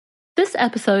This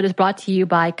episode is brought to you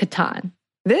by Catan.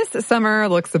 This summer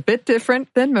looks a bit different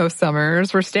than most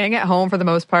summers. We're staying at home for the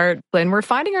most part, and we're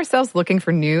finding ourselves looking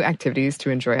for new activities to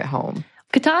enjoy at home.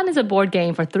 Catan is a board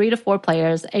game for 3 to 4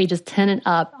 players, ages 10 and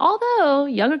up, although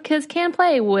younger kids can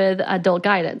play with adult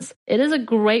guidance. It is a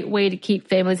great way to keep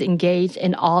families engaged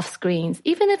and off screens,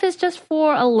 even if it's just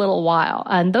for a little while.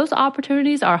 And those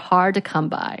opportunities are hard to come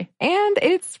by. And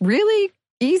it's really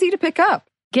easy to pick up.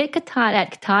 Get Catan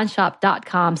at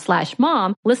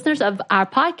catanshop.com/mom. Listeners of our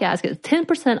podcast get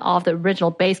 10% off the original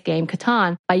base game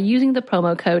Catan by using the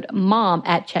promo code MOM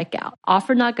at checkout.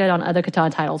 Offer not good on other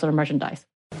Catan titles or merchandise.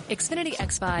 Xfinity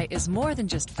XFi is more than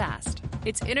just fast.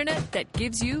 It's internet that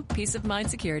gives you peace of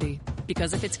mind security.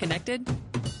 Because if it's connected,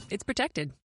 it's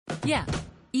protected. Yeah,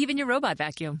 even your robot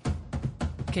vacuum.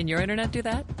 Can your internet do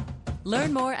that?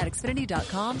 Learn more at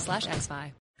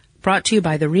xfinity.com/XFi. Brought to you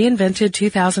by the reinvented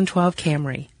 2012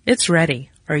 Camry. It's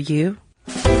ready. Are you?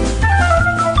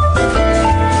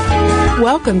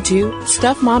 Welcome to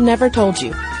Stuff Mom Never Told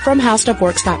You from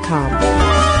HowStuffWorks.com.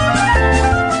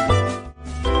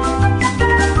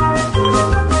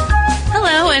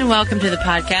 Hello and welcome to the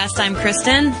podcast. I'm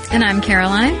Kristen. And I'm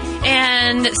Caroline.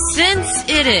 And since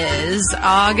it is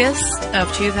August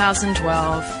of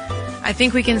 2012, I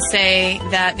think we can say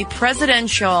that the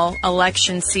presidential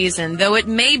election season, though it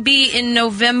may be in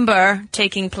November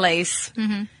taking place,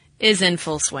 is in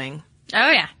full swing. Oh,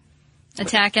 yeah.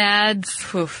 Attack ads.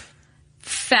 Oof.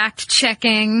 Fact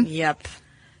checking. Yep.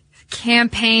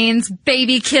 Campaigns.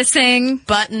 Baby kissing.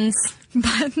 Buttons.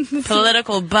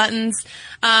 Political buttons.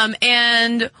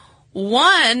 And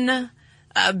one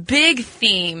big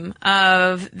theme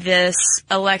of this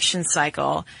election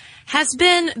cycle has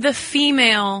been the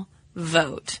female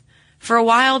vote. For a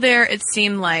while there, it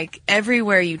seemed like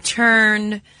everywhere you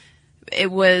turned, it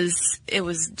was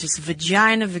just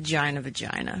vagina.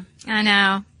 I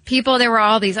know. There were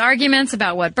all these arguments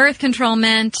about what birth control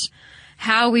meant,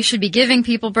 how we should be giving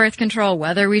people birth control,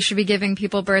 whether we should be giving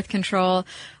people birth control,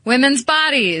 women's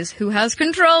bodies, who has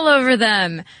control over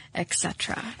them,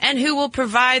 etc. And who will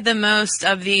provide the most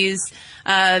of these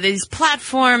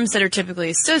platforms that are typically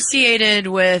associated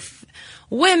with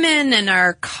women and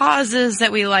our causes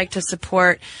that we like to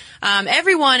support.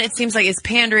 Everyone, it seems like, is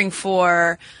pandering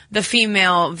for the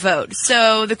female vote.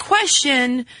 So the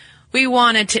question we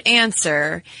wanted to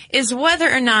answer is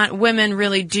whether or not women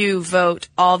really do vote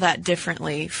all that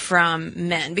differently from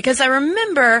men. Because I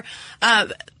remember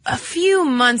a few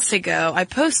months ago, I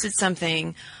posted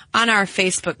something on our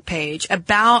Facebook page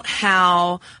about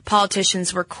how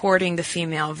politicians were courting the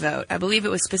female vote. I believe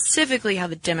it was specifically how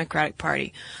the Democratic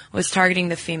Party was targeting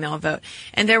the female vote.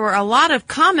 And there were a lot of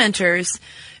commenters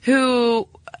who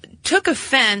took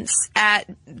offense at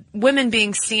women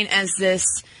being seen as this,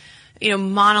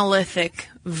 monolithic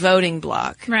voting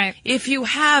bloc. Right. If you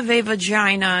have a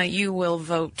vagina, you will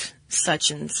vote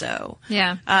such and so.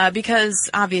 Yeah. Because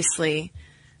obviously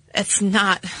it's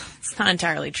not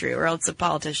entirely true, or else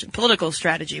political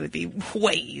strategy would be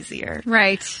way easier.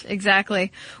 Right,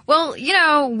 exactly. Well,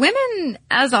 women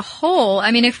as a whole,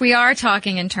 if we are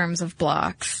talking in terms of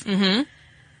blocks,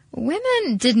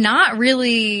 women did not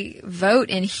really vote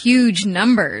in huge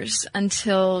numbers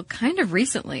until kind of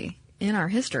recently in our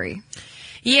history.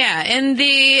 Yeah, and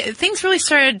things really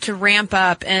started to ramp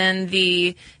up in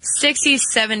the 60s,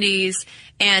 70s,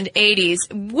 and 80s,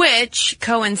 which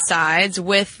coincides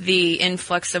with the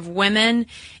influx of women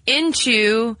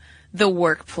into the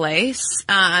workplace,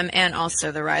 and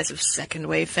also the rise of second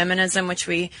wave feminism, which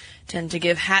we tend to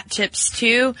give hat tips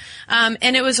to.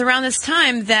 And it was around this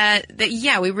time that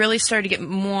we really started to get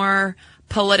more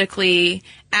politically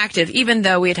active, even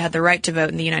though we had had the right to vote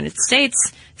in the United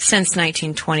States since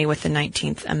 1920 with the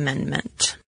 19th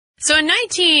Amendment. So in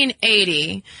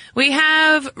 1980, we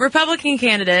have Republican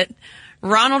candidate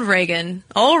Ronald Reagan,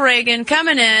 old Reagan,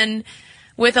 coming in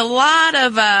with a lot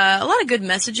of good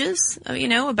messages,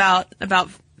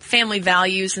 about family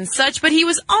values and such. But he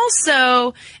was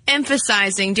also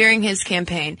emphasizing during his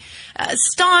campaign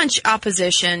staunch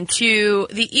opposition to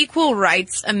the Equal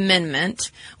Rights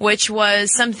Amendment, which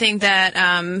was something that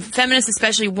feminists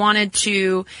especially wanted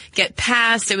to get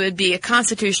passed. It would be a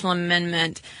constitutional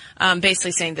amendment,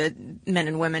 basically saying that men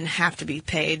and women have to be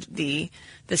paid the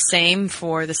same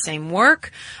for the same work.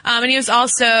 And he was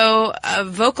also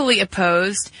vocally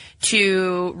opposed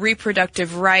to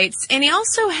reproductive rights. And he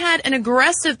also had an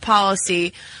aggressive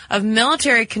policy of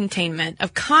military containment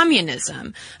of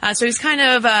communism. So he's kind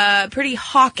of pretty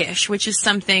hawkish, which is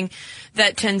something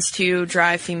that tends to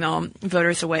drive female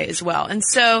voters away as well. And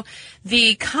so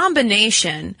the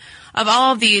combination of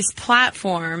all of these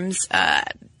platforms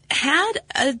had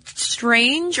a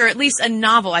strange, or at least a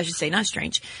novel, I should say, not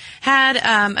strange, had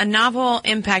a novel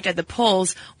impact at the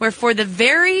polls where for the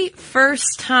very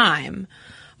first time,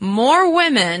 more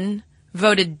women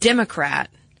voted Democrat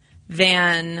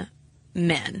than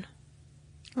men.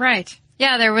 Right.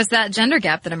 Yeah, there was that gender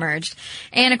gap that emerged.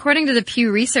 And according to the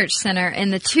Pew Research Center, in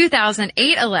the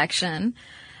 2008 election,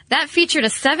 that featured a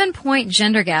 7-point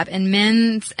gender gap in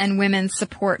men's and women's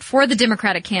support for the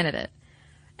Democratic candidate.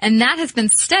 And that has been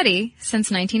steady since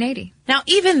 1980. Now,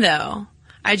 even though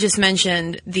I just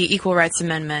mentioned the Equal Rights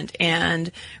Amendment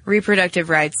and reproductive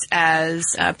rights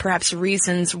as perhaps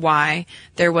reasons why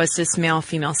there was this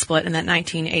male-female split in that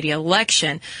 1980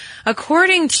 election,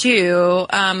 according to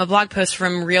a blog post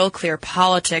from Real Clear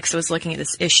Politics that was looking at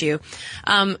this issue,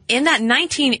 in that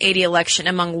 1980 election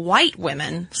among white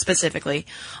women specifically,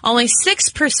 only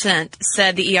 6%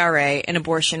 said the ERA and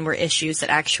abortion were issues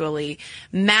that actually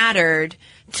mattered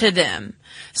to them.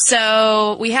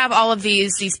 So we have all of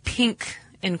these pink,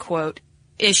 in quote,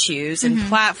 issues and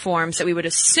platforms that we would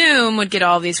assume would get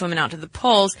all of these women out to the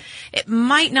polls. It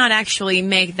might not actually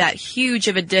make that huge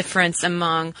of a difference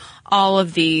among all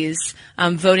of these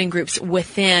voting groups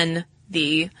within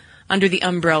under the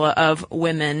umbrella of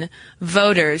women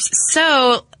voters.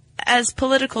 So, as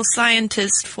political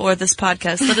scientists for this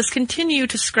podcast, let us continue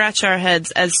to scratch our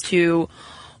heads as to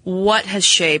what has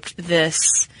shaped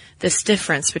this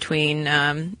difference between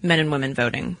men and women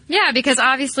voting. Yeah, because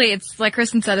obviously it's, like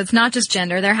Kristen said, it's not just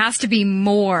gender. There has to be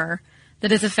more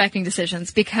that is affecting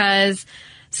decisions, because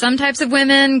some types of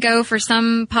women go for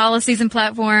some policies and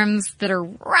platforms that are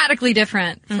radically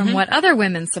different from what other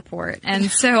women support. And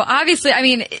so obviously, I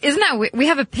mean, isn't that, we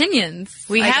have opinions.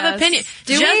 We have opinions.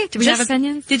 Do we have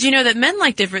opinions? Did you know that men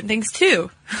like different things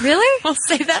too? Really? We'll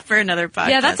save that for another podcast.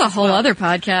 Yeah, that's a whole other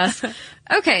podcast.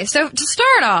 Okay, so to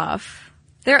start off,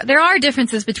 there are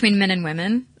differences between men and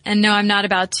women. And no, I'm not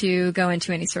about to go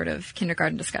into any sort of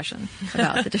kindergarten discussion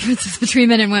about the differences between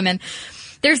men and women.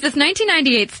 There's this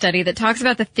 1998 study that talks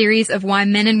about the theories of why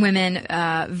men and women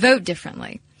vote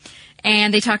differently.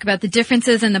 And they talk about the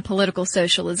differences in the political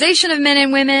socialization of men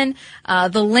and women,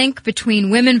 the link between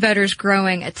women voters'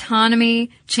 growing autonomy,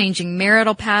 changing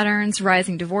marital patterns,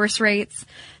 rising divorce rates,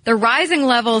 the rising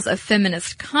levels of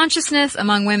feminist consciousness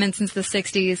among women since the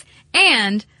 60s,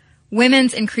 and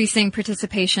women's increasing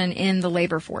participation in the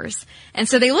labor force. And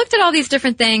so they looked at all these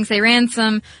different things. They ran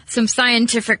some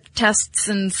scientific tests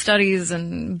and studies,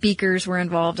 and beakers were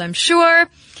involved, I'm sure.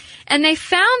 And they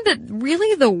found that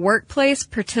really the workplace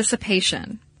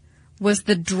participation was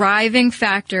the driving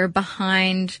factor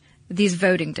behind these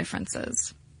voting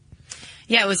differences.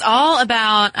 Yeah, it was all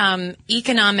about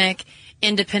economic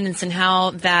independence and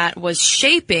how that was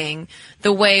shaping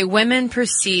the way women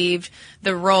perceived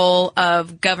the role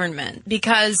of government.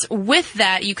 Because with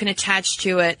that, you can attach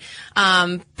to it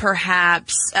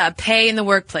perhaps pay in the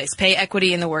workplace, pay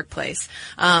equity in the workplace,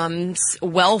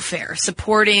 welfare,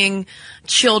 supporting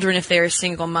children if they're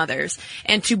single mothers.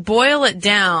 And to boil it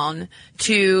down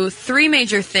to three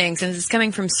major things, and this is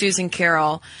coming from Susan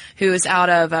Carroll, who is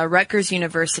out of Rutgers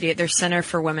University at their Center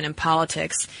for Women in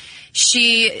Politics.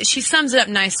 She sums it up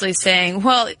nicely saying,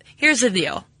 well, here's the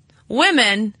deal.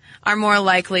 Women are more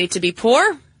likely to be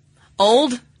poor,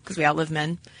 old, because we outlive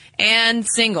men, and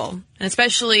single, and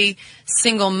especially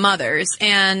single mothers.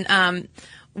 And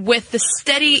with the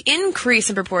steady increase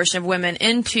in proportion of women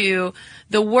into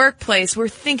the workplace, we're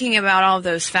thinking about all of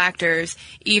those factors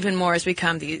even more as we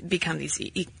become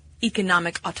these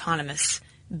economic autonomous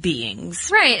beings.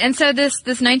 Right. And so this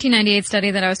 1998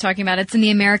 study that I was talking about, it's in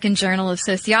the American Journal of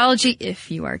Sociology, if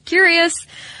you are curious.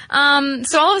 So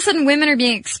all of a sudden women are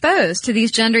being exposed to these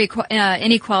gender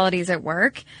inequalities at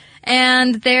work,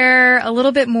 and they're a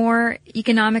little bit more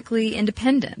economically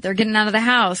independent. They're getting out of the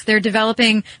house. They're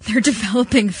developing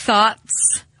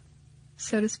thoughts,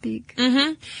 so to speak.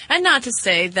 Mm-hmm. And not to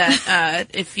say that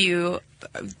if you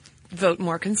vote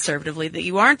more conservatively that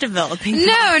you aren't developing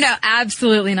thoughts. No,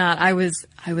 absolutely not. I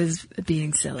was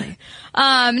being silly.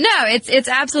 No, it's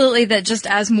absolutely that just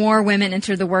as more women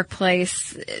enter the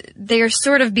workplace, there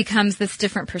sort of becomes this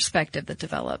different perspective that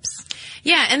develops.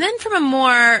 Yeah, and then from a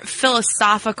more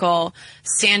philosophical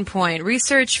standpoint,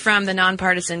 research from the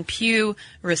nonpartisan Pew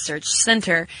Research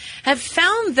Center have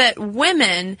found that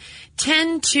women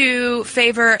tend to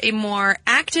favor a more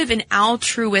active and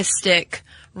altruistic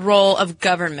role of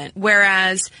government,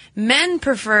 whereas men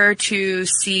prefer to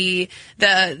see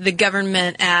the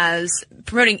government as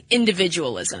promoting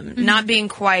individualism, not being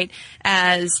quite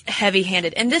as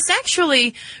heavy-handed. And this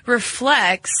actually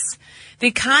reflects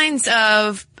the kinds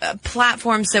of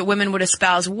platforms that women would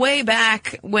espouse way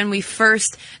back when we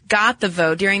first got the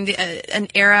vote during an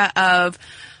era of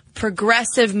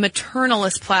progressive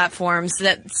maternalist platforms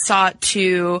that sought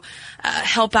to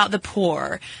help out the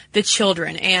poor, the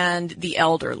children, and the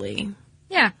elderly.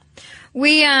 Yeah.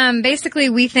 We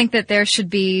we think that there should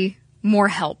be more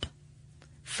help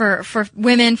for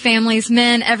women, families,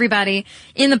 men, everybody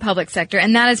in the public sector.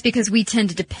 And that is because we tend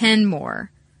to depend more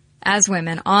as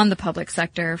women on the public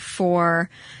sector for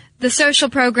the social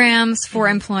programs, for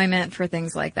employment, for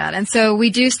things like that. And so we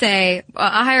do say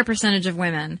a higher percentage of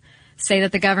women say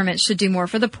that the government should do more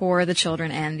for the poor, the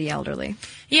children, and the elderly.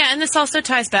 Yeah, and this also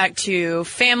ties back to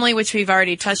family, which we've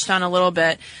already touched on a little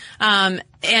bit.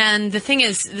 And the thing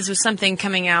is, this was something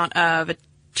coming out of a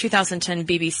 2010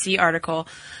 BBC article.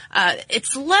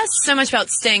 It's less so much about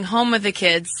staying home with the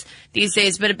kids these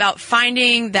days, but about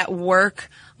finding that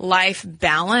work-life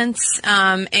balance.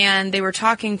 And they were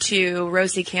talking to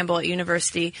Rosie Campbell at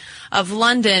University of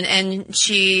London, and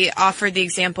she offered the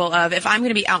example of, if I'm going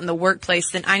to be out in the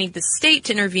workplace, then I need the state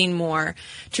to intervene more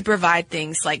to provide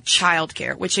things like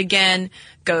childcare, which again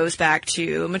goes back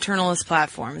to maternalist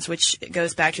platforms, which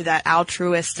goes back to that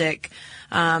altruistic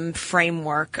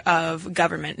framework of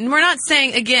government. And we're not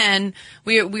saying, again,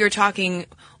 we are talking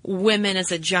women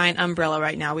as a giant umbrella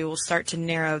right now. We will start to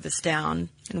narrow this down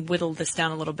and whittle this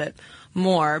down a little bit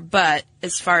more. But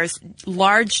as far as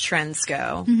large trends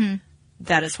go,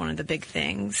 that is one of the big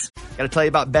things. Got to tell you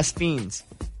about Best Fiends.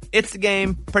 It's the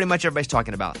game pretty much everybody's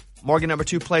talking about. Morgan number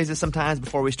 2 plays it sometimes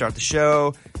before we start the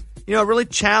show. You know, it really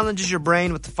challenges your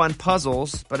brain with the fun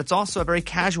puzzles, but it's also a very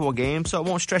casual game, so it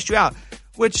won't stress you out,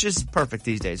 which is perfect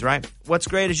these days, right? What's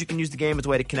great is you can use the game as a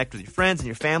way to connect with your friends and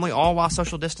your family, all while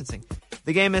social distancing.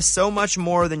 The game is so much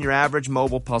more than your average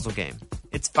mobile puzzle game.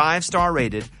 It's 5-star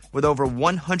rated with over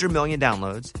 100 million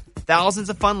downloads, thousands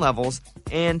of fun levels,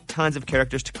 and tons of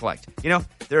characters to collect. You know,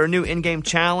 there are new in-game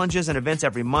challenges and events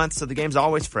every month, so the game's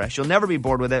always fresh. You'll never be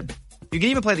bored with it. You can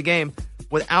even play the game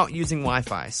without using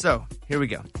Wi-Fi. So, here we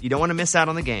go. You don't want to miss out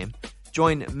on the game.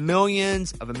 Join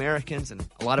millions of Americans and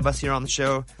a lot of us here on the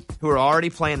show who are already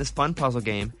playing this fun puzzle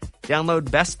game.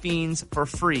 Download Best Fiends for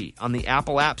free on the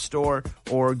Apple App Store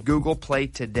or Google Play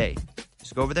today.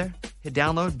 Just go over there, hit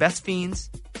download Best Fiends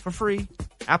for free,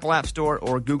 Apple App Store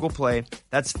or Google Play.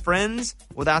 That's Friends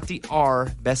without the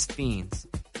R, Best Fiends.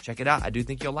 Check it out. I do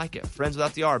think you'll like it. Friends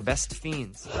without the R, Best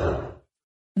Fiends.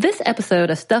 This episode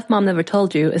of Stuff Mom Never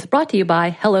Told You is brought to you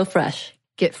by HelloFresh.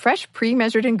 Get fresh,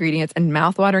 pre-measured ingredients and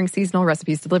mouth-watering seasonal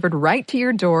recipes delivered right to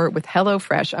your door with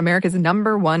HelloFresh, America's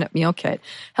 #1 meal kit.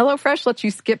 HelloFresh lets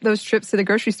you skip those trips to the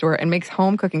grocery store and makes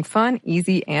home cooking fun,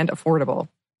 easy, and affordable.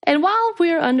 And while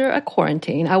we're under a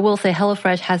quarantine, I will say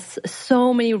HelloFresh has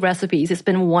so many recipes. It's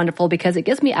been wonderful because it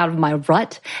gets me out of my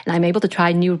rut and I'm able to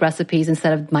try new recipes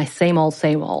instead of my same old,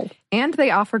 same old. And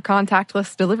they offer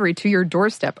contactless delivery to your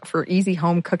doorstep for easy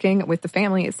home cooking with the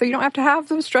family, so you don't have to have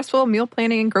those stressful meal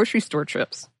planning and grocery store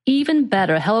trips. Even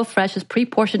better, HelloFresh's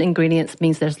pre-portioned ingredients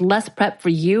means there's less prep for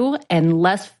you and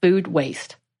less food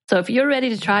waste. So if you're ready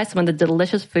to try some of the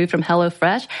delicious food from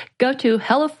HelloFresh, go to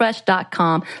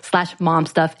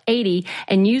HelloFresh.com/momstuff80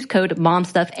 and use code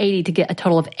MOMSTUFF80 to get a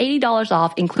total of $80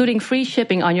 off, including free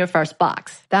shipping on your first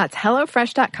box. That's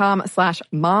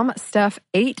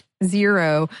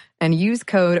HelloFresh.com/momstuff80 and use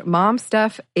code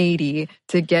MOMSTUFF80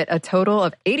 to get a total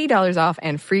of $80 off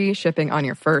and free shipping on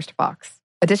your first box.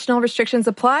 Additional restrictions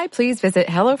apply. Please visit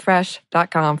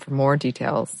HelloFresh.com for more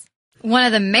details. One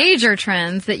of the major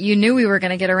trends that you knew we were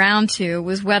going to get around to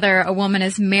was whether a woman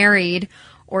is married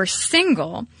or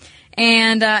single.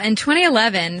 And in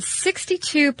 2011,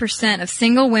 62% of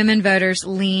single women voters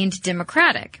leaned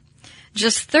Democratic.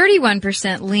 Just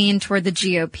 31% leaned toward the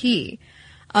GOP.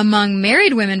 Among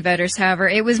married women voters, however,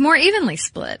 it was more evenly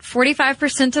split,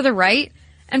 45% to the right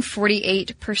and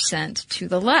 48% to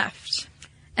the left.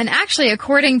 And actually,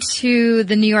 according to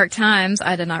the New York Times,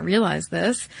 I did not realize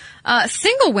this,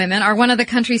 single women are one of the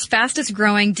country's fastest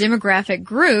growing demographic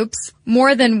groups,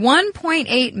 more than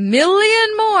 1.8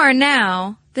 million more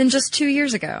now than just 2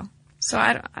 years ago. So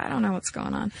I don't know what's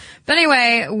going on. But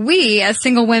anyway, we as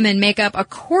single women make up a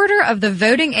quarter of the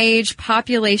voting age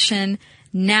population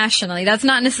nationally. That's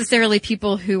not necessarily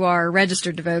people who are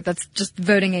registered to vote. That's just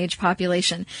voting age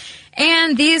population.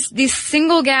 And these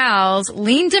single gals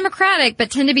lean Democratic, but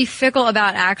tend to be fickle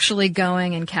about actually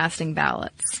going and casting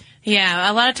ballots. Yeah,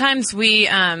 a lot of times we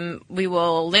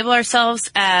will label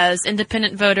ourselves as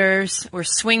independent voters or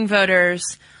swing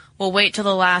voters. We'll wait till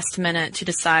the last minute to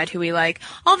decide who we like.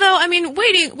 Although, I mean,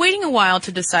 waiting a while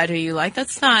to decide who you like,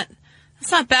 that's not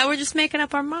It's not bad. We're just making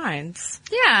up our minds.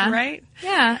 Yeah. Right?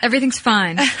 Yeah. Everything's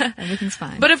fine. Everything's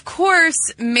fine. But of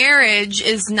course, marriage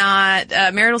is not,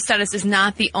 marital status is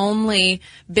not the only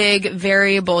big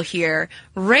variable here.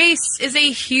 Race is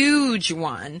a huge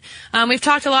one. We've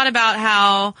talked a lot about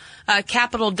how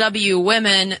capital W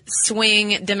women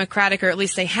swing Democratic, or at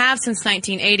least they have since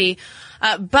 1980.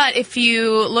 But if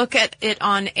you look at it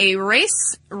on a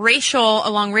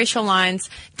along racial lines,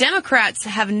 Democrats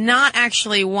have not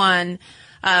actually won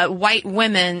white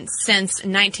women since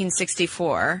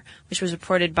 1964, which was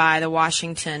reported by the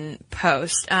Washington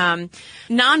Post.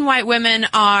 Non-white women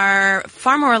are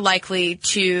far more likely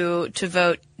to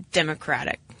vote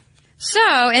Democratic.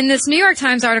 So, in this New York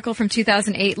Times article from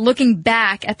 2008, looking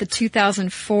back at the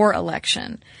 2004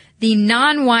 election, the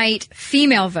non-white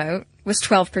female vote was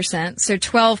 12%. So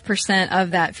 12%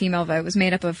 of that female vote was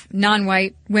made up of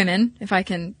non-white women, if I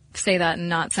can say that and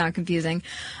not sound confusing.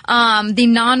 The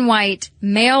non-white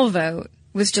male vote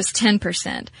was just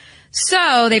 10%.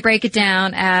 So they break it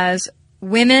down as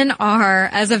women are,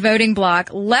 as a voting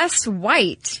bloc, less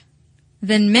white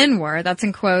than men were, that's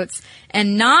in quotes,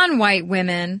 and non-white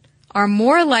women are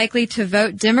more likely to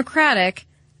vote Democratic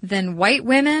than white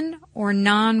women or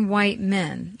non-white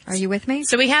men. Are you with me?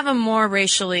 So we have a more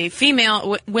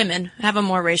women have a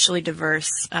more racially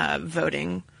diverse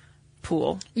voting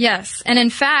pool. Yes. And in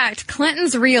fact,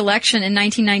 Clinton's re-election in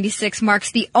 1996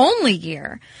 marks the only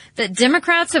year that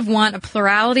Democrats have won a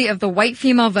plurality of the white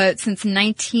female vote since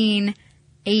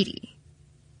 1980.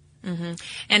 Mm-hmm.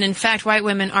 And in fact, white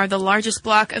women are the largest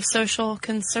bloc of social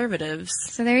conservatives.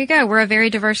 So there you go. We're a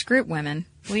very diverse group, women.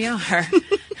 We are.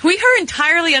 We are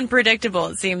entirely unpredictable,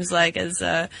 it seems like, as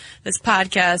this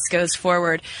podcast goes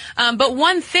forward. But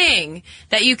one thing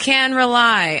that you can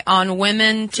rely on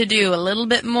women to do a little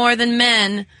bit more than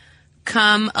men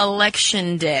come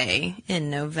Election Day in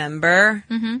November,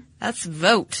 that's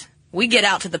vote. We get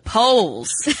out to the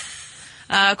polls.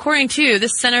 According to the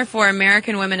Center for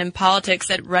American Women in Politics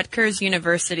at Rutgers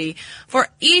University, for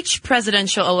each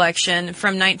presidential election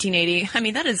from 1980, I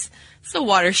mean, it's a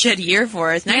watershed year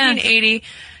for us. 1980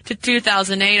 to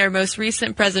 2008, our most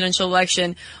recent presidential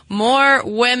election, more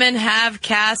women have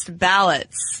cast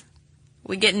ballots.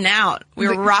 We're getting out.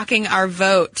 We're rocking our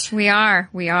vote. We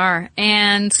are.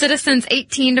 And citizens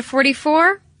 18 to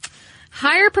 44,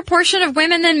 higher proportion of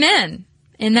women than men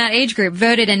in that age group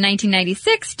voted in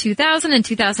 1996, 2000, and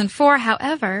 2004.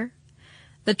 However,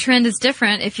 the trend is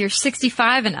different if you're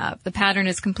 65 and up. The pattern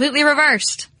is completely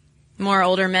reversed. More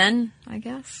older men, I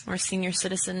guess. More senior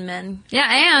citizen men.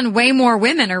 Yeah, and way more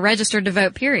women are registered to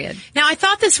vote, period. Now, I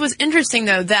thought this was interesting,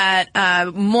 though,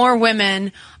 that more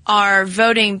women are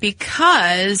voting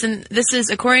because, and this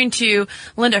is according to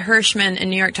Linda Hirschman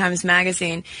in New York Times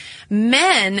Magazine,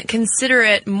 men consider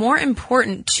it more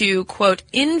important to, quote,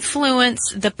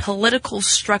 influence the political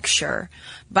structure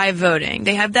by voting.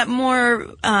 They have that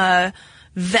more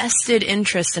vested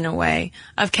interest, in a way,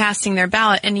 of casting their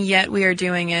ballot, and yet we are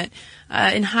doing it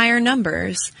in higher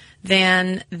numbers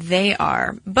than they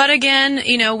are. But again,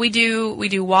 we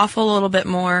do waffle a little bit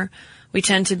more. We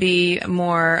tend to be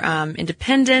more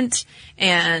independent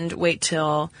and wait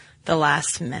till the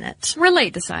last minute. We're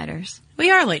late deciders.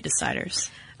 We are late deciders.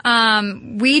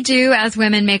 We do, as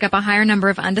women, make up a higher number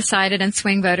of undecided and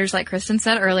swing voters, like Kristen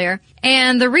said earlier.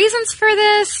 And the reasons for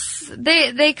this,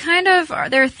 they kind of are,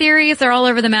 their theories, they're all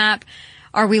over the map.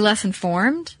 Are we less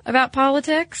informed about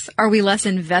politics? Are we less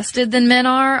invested than men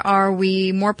are? Are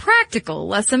we more practical,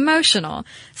 less emotional?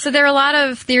 So there are a lot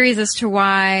of theories as to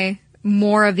why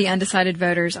more of the undecided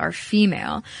voters are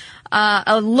female.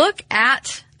 A look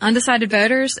at undecided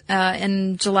voters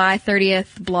in July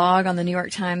 30th blog on the New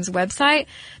York Times website.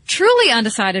 Truly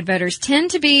undecided voters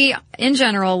tend to be, in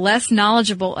general, less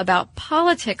knowledgeable about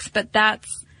politics, but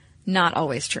that's not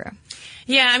always true.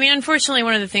 Yeah, I mean, unfortunately,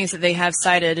 one of the things that they have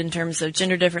cited in terms of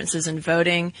gender differences in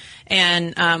voting,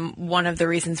 and one of the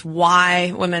reasons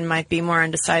why women might be more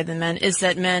undecided than men, is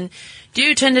that men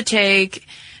do tend to take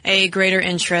a greater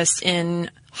interest in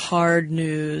hard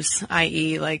news,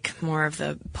 i.e. like more of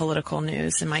the political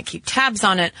news, and might keep tabs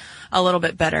on it a little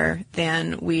bit better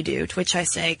than we do, to which I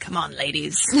say, come on,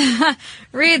 ladies.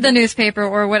 Read the newspaper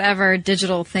or whatever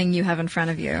digital thing you have in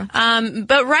front of you.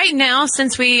 But right now,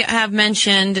 since we have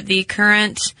mentioned the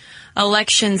current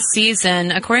election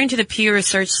season, according to the Pew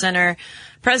Research Center,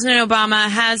 President Obama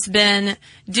has been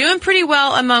doing pretty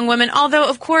well among women, although,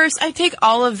 of course, I take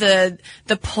all of the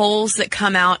polls that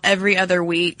come out every other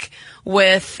week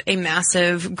with a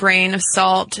massive grain of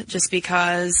salt, just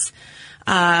because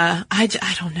I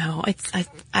don't know.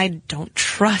 I don't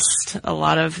trust a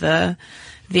lot of the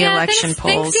election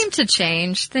polls. Things seem to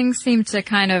change. Things seem to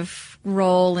kind of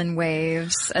roll in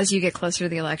waves as you get closer to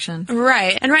the election.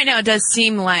 Right. And right now it does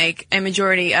seem like a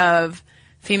majority of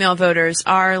female voters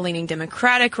are leaning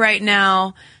Democratic right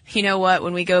now. You know what?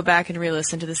 When we go back and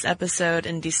re-listen to this episode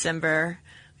in December,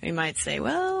 we might say,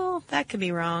 well, that could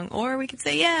be wrong. Or we could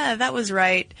say, yeah, that was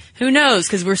right. Who knows?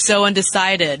 Because we're so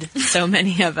undecided, so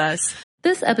many of us.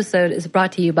 This episode is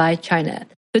brought to you by Chinet.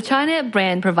 The Chinet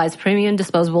brand provides premium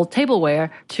disposable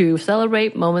tableware to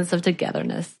celebrate moments of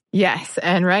togetherness. Yes,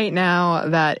 and right now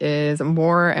that is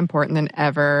more important than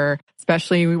ever,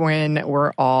 especially when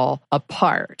we're all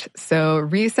apart. So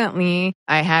recently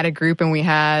I had a group and we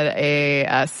had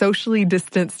a socially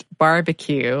distanced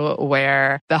barbecue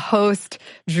where the host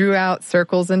drew out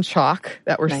circles and chalk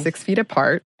that were 6 feet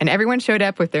apart. And everyone showed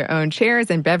up with their own chairs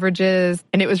and beverages.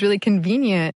 And it was really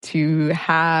convenient to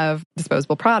have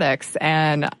disposable products.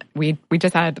 And we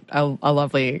just had a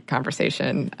lovely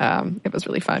conversation. It was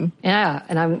really fun. Yeah.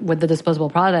 And with the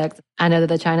disposable products, I know that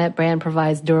the Chinet brand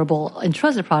provides durable and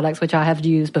trusted products, which I have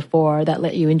used before, that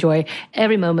let you enjoy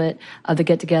every moment of the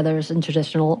get-togethers and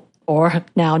traditional or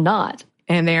now not.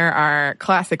 And there are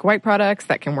classic white products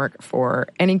that can work for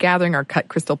any gathering, or cut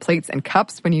crystal plates and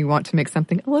cups when you want to make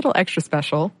something a little extra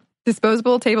special.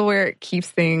 Disposable tableware keeps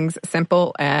things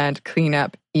simple and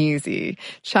cleanup easy.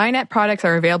 Chinet products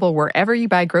are available wherever you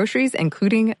buy groceries,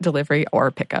 including delivery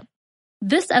or pickup.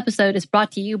 This episode is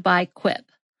brought to you by Quip.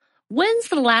 When's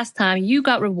the last time you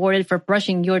got rewarded for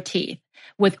brushing your teeth?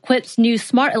 With Quip's new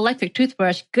smart electric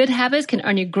toothbrush, good habits can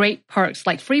earn you great perks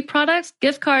like free products,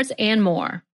 gift cards, and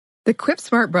more. The Quip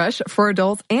Smart Brush for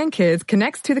adults and kids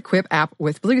connects to the Quip app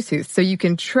with Bluetooth, so you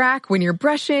can track when you're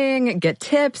brushing, get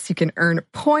tips, you can earn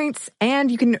points, and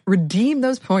you can redeem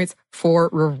those points for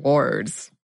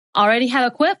rewards. Already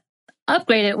have a Quip?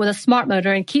 Upgrade it with a smart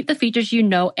motor and keep the features you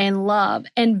know and love.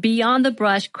 And beyond the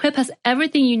brush, Quip has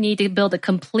everything you need to build a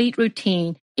complete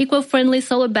routine. Eco-friendly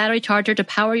solar battery charger to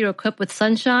power your Quip with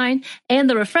sunshine, and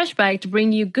the refresh bag to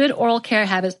bring you good oral care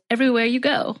habits everywhere you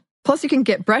go. Plus, you can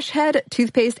get brush head,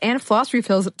 toothpaste, and floss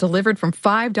refills delivered from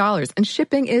 $5, and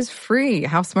shipping is free.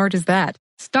 How smart is that?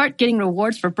 Start getting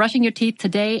rewards for brushing your teeth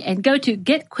today and go to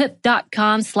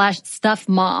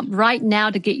getquip.com/stuffmom right now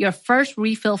to get your first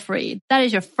refill free. That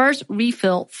is your first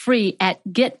refill free at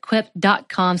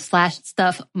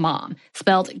getquip.com/stuffmom.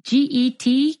 Spelled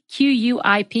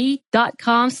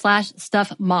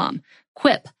GETQUIP.com/stuffmom.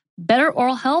 Quip. Better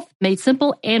oral health made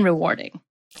simple and rewarding.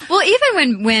 Well,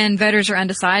 even when voters are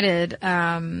undecided,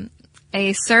 a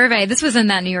survey, this was in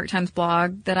that New York Times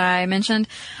blog that I mentioned,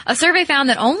 a survey found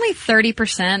that only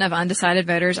 30% of undecided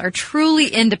voters are truly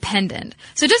independent.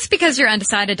 So just because you're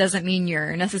undecided doesn't mean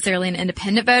you're necessarily an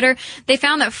independent voter. They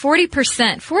found that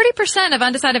 40% of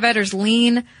undecided voters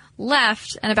lean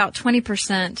left and about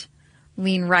 20%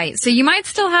 lean right. So you might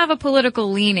still have a political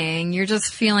leaning. You're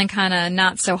just feeling kind of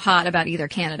not so hot about either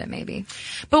candidate, maybe.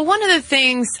 But one of the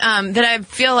things that I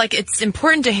feel like it's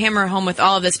important to hammer home with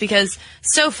all of this, because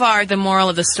so far the moral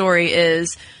of the story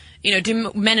is, you know,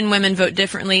 do men and women vote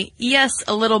differently? Yes,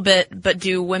 a little bit. But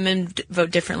do women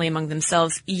vote differently among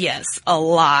themselves? Yes, a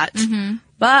lot. Mm-hmm.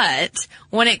 But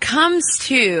when it comes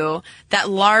to that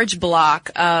large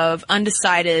block of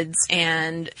undecideds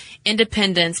and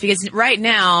independents, because right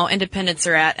now independents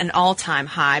are at an all-time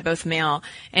high, both male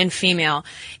and female,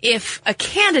 if a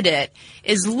candidate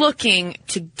is looking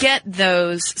to get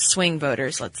those swing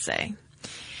voters, let's say,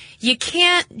 you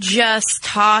can't just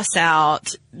toss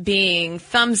out being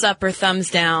thumbs up or thumbs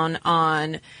down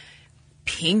on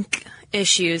pink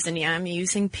issues. And yeah, I'm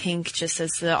using pink just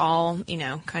as the all, you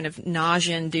know, kind of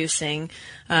nausea-inducing,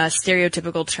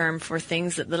 stereotypical term for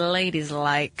things that the ladies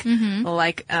like,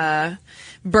 like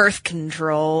birth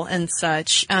control and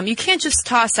such. You can't just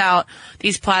toss out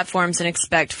these platforms and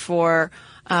expect for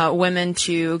women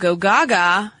to go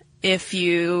gaga if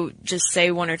you just say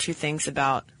one or two things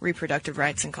about reproductive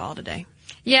rights and call it a day.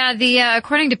 Yeah,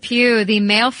 according to Pew, the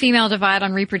male-female divide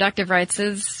on reproductive rights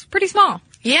is pretty small.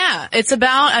 Yeah, it's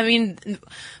about, I mean,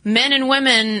 men and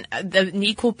women, in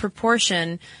equal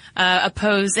proportion,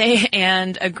 oppose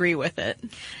and agree with it.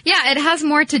 Yeah, it has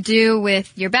more to do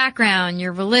with your background,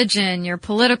 your religion, your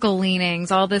political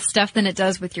leanings, all this stuff than it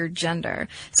does with your gender.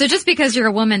 So just because you're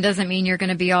a woman doesn't mean you're going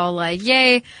to be all like,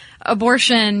 yay,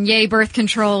 abortion, yay, birth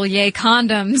control, yay,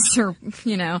 condoms, or,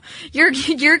 you know,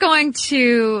 you're going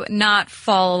to not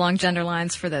fall along gender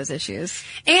lines for those issues.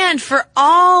 And for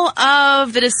all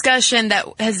of the discussion that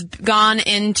has gone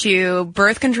into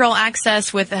birth control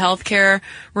access with the healthcare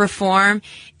reform,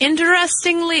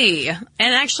 Interestingly, and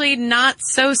actually not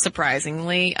so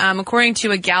surprisingly, according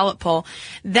to a Gallup poll,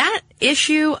 that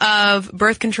issue of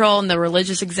birth control and the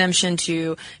religious exemption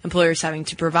to employers having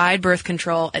to provide birth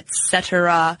control,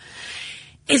 etc.,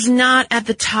 is not at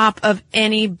the top of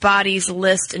anybody's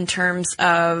list in terms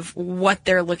of what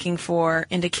they're looking for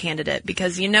in a candidate.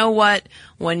 Because you know what?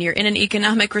 When you're in an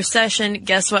economic recession,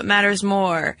 guess what matters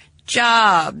more?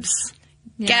 Jobs,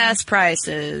 gas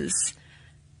prices,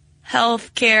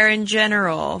 health care in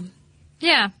general.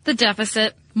 Yeah, the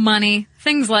deficit, money,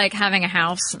 things like having a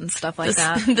house and stuff like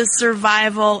that. The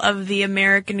survival of the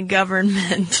American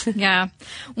government. Yeah.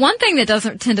 One thing that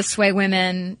doesn't tend to sway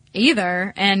women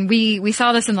either, and we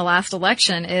saw this in the last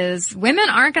election, is women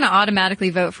aren't going to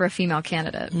automatically vote for a female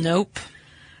candidate. Nope.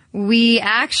 We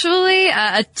actually,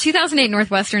 a 2008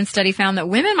 Northwestern study found that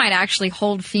women might actually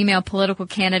hold female political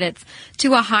candidates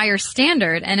to a higher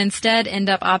standard and instead end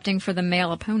up opting for the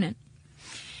male opponent.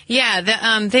 Yeah,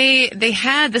 they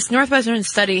had, this Northwestern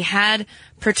study had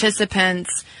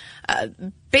participants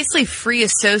basically free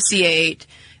associate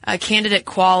candidate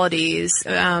qualities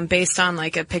based on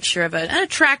like a picture of an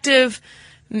attractive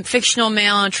fictional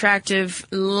male, an attractive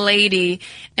lady,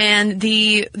 and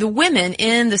the women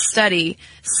in the study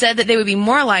said that they would be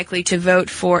more likely to vote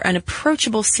for an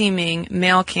approachable seeming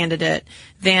male candidate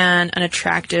than an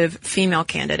attractive female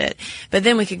candidate. But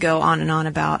then we could go on and on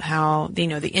about how, the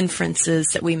inferences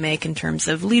that we make in terms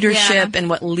of leadership and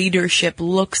what leadership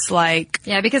looks like.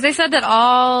 Yeah, because they said that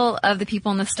all of the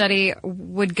people in the study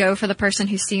would go for the person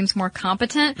who seems more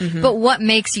competent. Mm-hmm. But what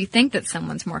makes you think that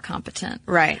someone's more competent?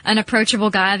 Right. An approachable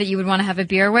guy that you would want to have a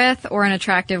beer with, or an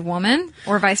attractive woman,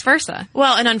 or vice versa?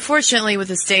 Well, and unfortunately with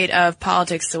the state of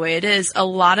politics the way it is, a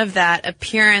lot of that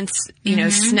appearance,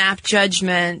 snap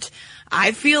judgment,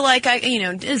 I feel like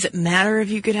does it matter if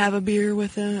you could have a beer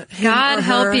with him God or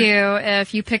help her? you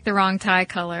if you pick the wrong tie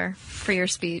color for your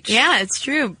speech. Yeah, it's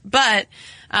true. But,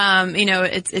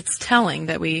 it's telling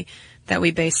that we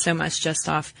base so much just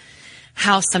off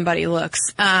how somebody looks.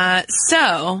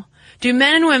 So, do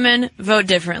men and women vote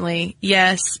differently?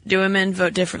 Yes. Do women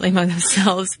vote differently among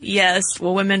themselves? Yes.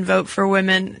 Will women vote for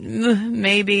women?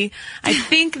 Maybe. I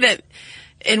think that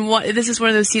this is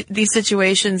one of these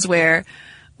situations where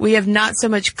we have not so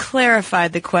much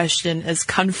clarified the question as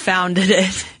confounded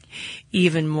it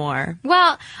even more.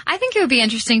 Well, I think it would be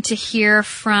interesting to hear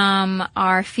from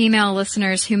our female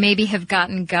listeners who maybe have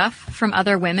gotten guff from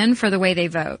other women for the way they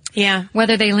vote. Yeah.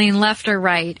 Whether they lean left or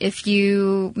right. If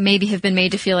you maybe have been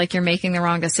made to feel like you're making the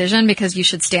wrong decision because you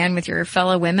should stand with your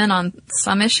fellow women on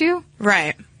some issue.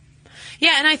 Right.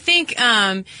 Yeah, and I think,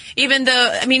 I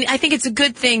think it's a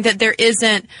good thing that there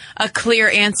isn't a clear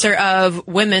answer of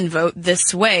women vote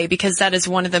this way, because that is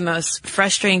one of the most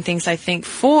frustrating things, I think,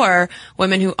 for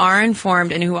women who are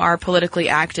informed and who are politically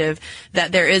active,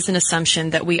 that there is an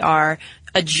assumption that we are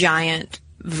a giant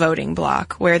voting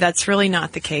bloc, where that's really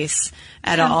not the case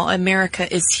at all.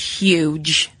 America is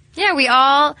huge. Yeah,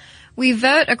 we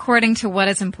vote according to what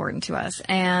is important to us,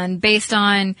 and based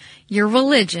on your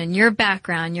religion, your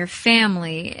background, your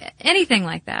family, anything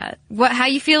like that. How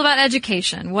you feel about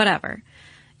education, whatever.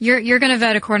 You're going to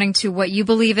vote according to what you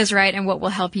believe is right and what will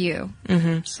help you.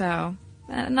 Mm-hmm. So,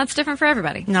 and that's different for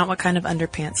everybody. Not what kind of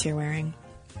underpants you're wearing.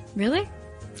 Really?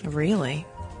 Really?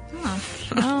 Oh,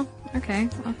 well, okay.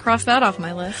 I'll cross that off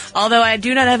my list. Although I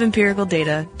do not have empirical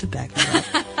data to back that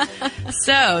up.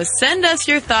 So, send us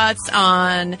your thoughts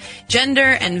on gender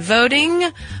and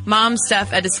voting.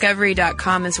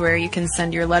 Momstuff@discovery.com is where you can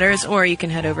send your letters, or you can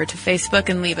head over to Facebook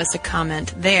and leave us a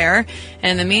comment there.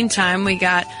 And in the meantime, we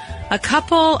got a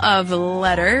couple of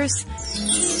letters.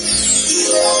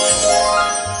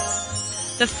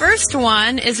 The first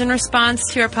one is in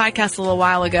response to our podcast a little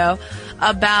while ago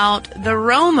about the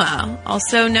Roma,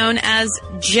 also known as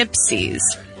gypsies.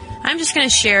 I'm just going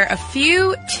to share a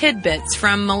few tidbits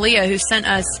from Malia, who sent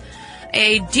us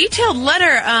a detailed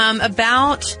letter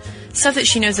about stuff that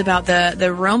she knows about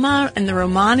the Roma and the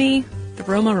Romani. The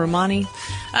Roma-Romani.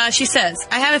 She says,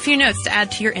 I have a few notes to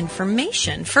add to your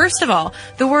information. First of all,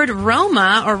 the word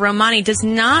Roma or Romani does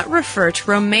not refer to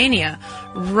Romania.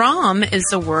 Rom is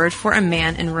the word for a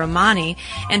man in Romani,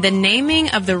 and the naming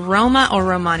of the Roma or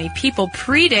Romani people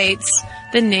predates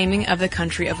the naming of the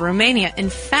country of Romania. In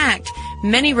fact,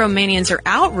 many Romanians are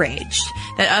outraged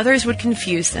that others would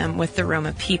confuse them with the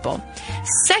Roma people.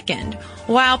 Second,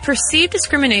 while perceived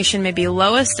discrimination may be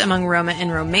lowest among Roma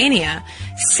in Romania,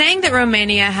 saying that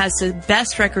Romania has the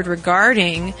best record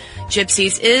regarding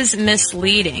gypsies is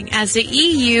misleading. As the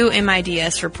EU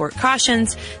MIDS report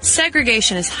cautions,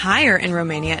 segregation is higher in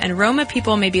Romania, and Roma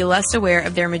people may be less aware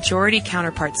of their majority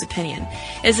counterparts' opinion.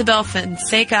 Isabel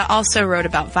Fonseca also wrote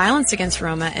about violence against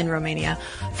Roma in Romania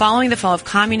following the fall of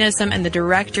communism and the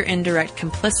direct or indirect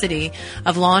complicity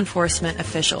of law enforcement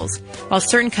officials. While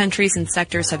certain countries and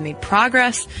sectors have made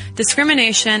progress,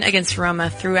 discrimination against Roma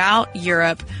throughout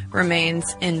Europe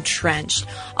remains entrenched.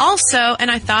 Also,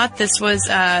 and I thought this was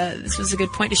a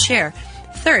good point to share.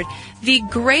 Third, the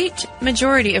great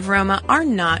majority of Roma are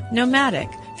not nomadic.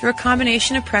 Through a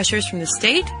combination of pressures from the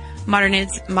state,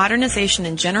 modernization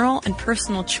in general, and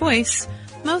personal choice,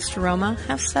 most Roma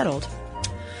have settled.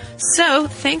 So,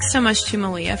 thanks so much to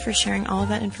Malia for sharing all of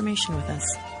that information with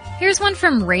us. Here's one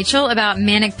from Rachel about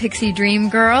Manic Pixie Dream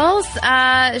Girls.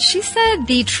 She said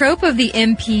the trope of the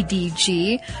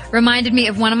MPDG reminded me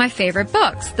of one of my favorite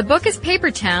books. The book is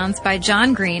Paper Towns by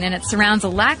John Green, and it surrounds a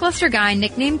lackluster guy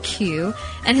nicknamed Q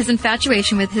and his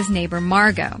infatuation with his neighbor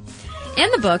Margot. In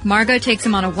the book, Margot takes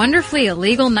him on a wonderfully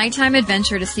illegal nighttime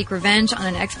adventure to seek revenge on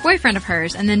an ex-boyfriend of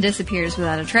hers and then disappears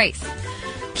without a trace.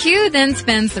 Q then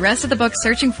spends the rest of the book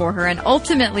searching for her and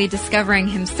ultimately discovering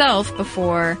himself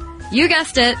before, you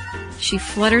guessed it, she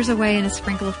flutters away in a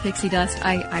sprinkle of pixie dust.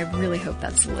 I really hope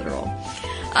that's literal.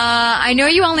 I know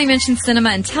you only mentioned cinema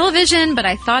and television, but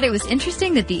I thought it was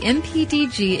interesting that the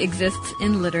MPDG exists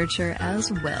in literature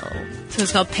as well. So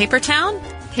it's called Paper Town?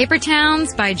 Paper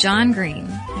Towns by John Green.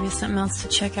 Maybe something else to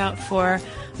check out for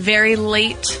very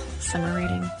late summer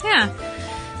reading. Yeah.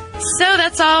 So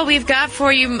that's all we've got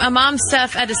for you. Mom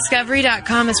Stuff at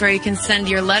Discovery.com is where you can send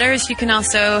your letters. You can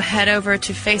also head over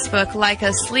to Facebook, like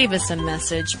us, leave us a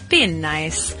message. Be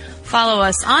nice. Follow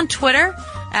us on Twitter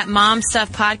at Mom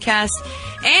Stuff Podcast.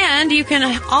 And you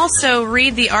can also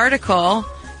read the article,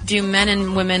 Do Men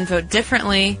and Women Vote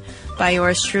Differently? By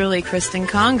yours truly, Kristen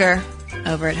Conger,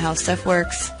 over at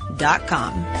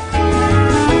HowStuffWorks.com.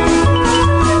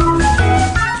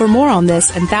 For more on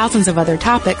this and thousands of other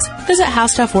topics, visit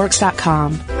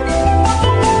HowStuffWorks.com.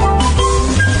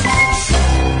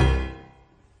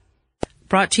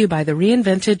 Brought to you by the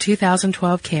reinvented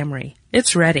 2012 Camry.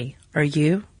 It's ready. Are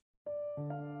you?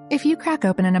 If you crack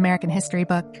open an American history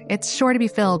book, it's sure to be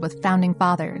filled with founding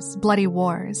fathers, bloody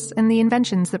wars, and the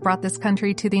inventions that brought this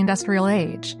country to the industrial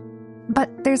age.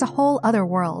 But there's a whole other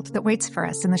world that waits for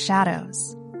us in the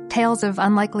shadows. Tales of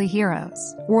unlikely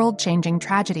heroes, world-changing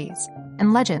tragedies,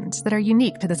 and legends that are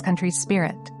unique to this country's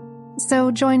spirit.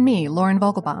 So join me, Lauren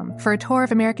Vogelbaum, for a tour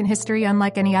of American history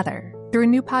unlike any other, through a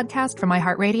new podcast from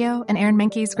iHeartRadio and Aaron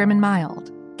Mahnke's Grim and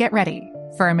Mild. Get ready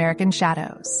for American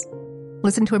Shadows.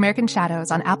 Listen to American Shadows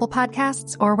on Apple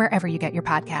Podcasts or wherever you get your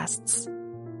podcasts.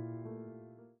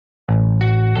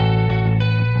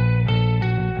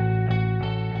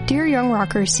 Dear Young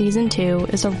Rocker Season 2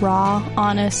 is a raw,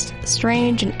 honest,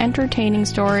 strange, and entertaining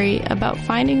story about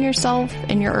finding yourself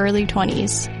in your early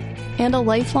 20s and a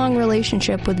lifelong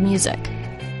relationship with music.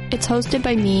 It's hosted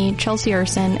by me, Chelsea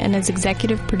Urson, and is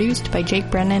executive produced by Jake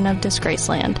Brennan of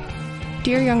Disgraceland.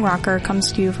 Dear Young Rocker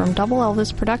comes to you from Double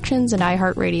Elvis Productions and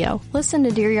iHeartRadio. Listen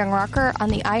to Dear Young Rocker on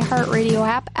the iHeartRadio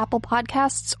app, Apple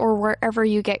Podcasts, or wherever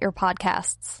you get your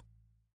podcasts.